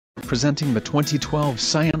Presenting the 2012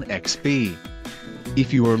 Scion XB.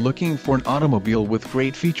 If you are looking for an automobile with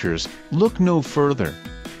great features, look no further.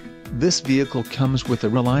 This vehicle comes with a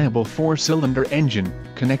reliable 4-cylinder engine,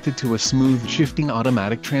 connected to a smooth shifting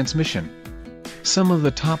automatic transmission. Some of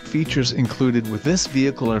the top features included with this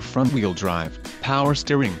vehicle are front-wheel drive, power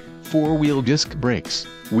steering, 4-wheel disc brakes,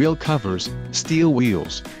 wheel covers, steel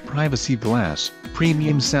wheels, privacy glass,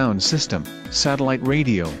 premium sound system, satellite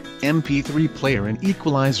radio, MP3 player and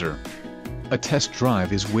equalizer. A test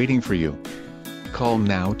drive is waiting for you. Call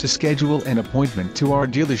now to schedule an appointment to our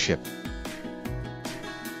dealership.